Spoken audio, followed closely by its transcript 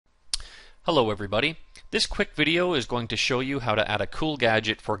Hello everybody. This quick video is going to show you how to add a cool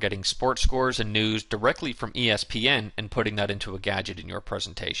gadget for getting sports scores and news directly from ESPN and putting that into a gadget in your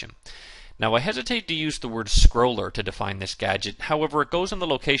presentation. Now I hesitate to use the word scroller to define this gadget, however it goes in the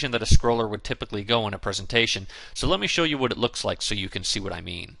location that a scroller would typically go in a presentation, so let me show you what it looks like so you can see what I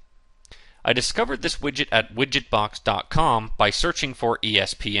mean. I discovered this widget at Widgetbox.com by searching for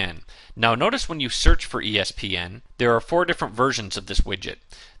ESPN. Now notice when you search for ESPN, there are 4 different versions of this widget.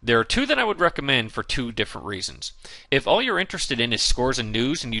 There are 2 that I would recommend for 2 different reasons. If all you're interested in is scores and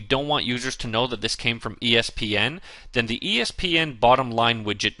news and you don't want users to know that this came from ESPN, then the ESPN bottom line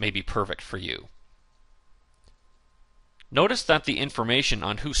widget may be perfect for you. Notice that the information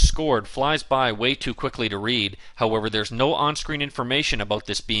on who scored flies by way too quickly to read, however there's no on-screen information about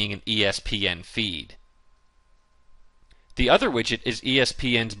this being an ESPN feed. The other widget is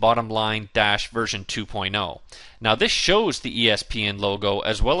ESPN's bottom line version 2.0. Now this shows the ESPN logo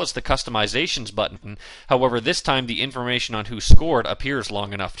as well as the customizations button, however this time the information on who scored appears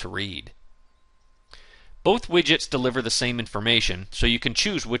long enough to read. Both widgets deliver the same information, so you can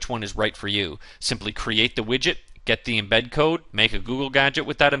choose which one is right for you. Simply create the widget, get the embed code, make a Google gadget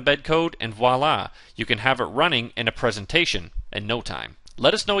with that embed code, and voila! You can have it running in a presentation in no time.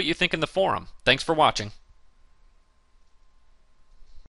 Let us know what you think in the forum. Thanks for watching.